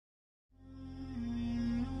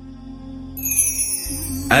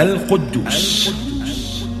القدوس،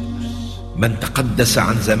 من تقدس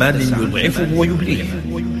عن زمان يضعفه ويبليه.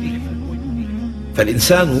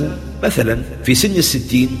 فالإنسان مثلا في سن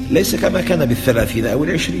 60 ليس كما كان 30 أو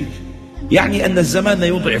 20، يعني أن الزمان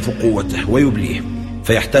يضعف قوته ويبليه،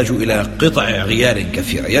 فيحتاج إلى قطع غيار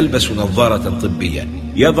كثيرة، يلبس نظارة طبية،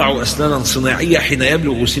 يضع أسنانا صناعية حين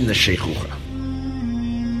يبلغ سن الشيخوخة.